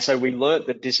 And so we learned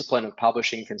the discipline of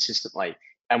publishing consistently.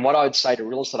 And what I would say to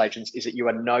real estate agents is that you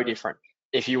are no different.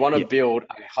 If you want to build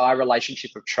a high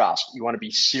relationship of trust, you want to be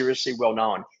seriously well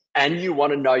known, and you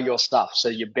want to know your stuff. So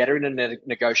you're better in a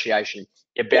negotiation.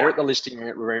 You're better at the listing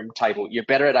room table. You're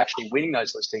better at actually winning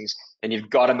those listings. And you've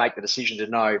got to make the decision to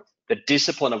know the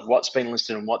discipline of what's been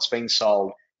listed and what's being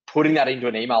sold, putting that into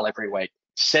an email every week,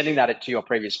 sending that to your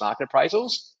previous market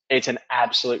appraisals. It's an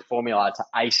absolute formula to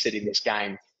ace it in this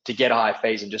game, to get higher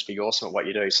fees and just be awesome at what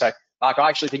you do. So, Mark, I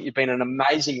actually think you've been an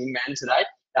amazing wingman today.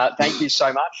 Thank you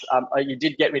so much. You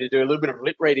did get me to do a little bit of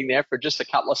lip reading there for just a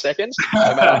couple of seconds,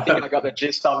 but I think I got the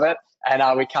gist of it.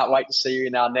 And we can't wait to see you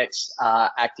in our next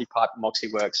ActivePipe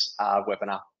MoxieWorks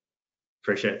webinar.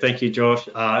 Appreciate it. Thank you, Josh.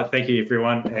 Thank you,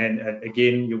 everyone. And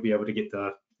again, you'll be able to get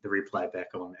the the replay back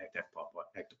on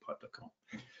activepipe.com.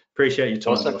 Appreciate your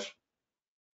time, Awesome. Josh.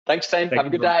 Thanks, team. Have a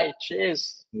good day.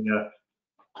 Cheers. Yeah.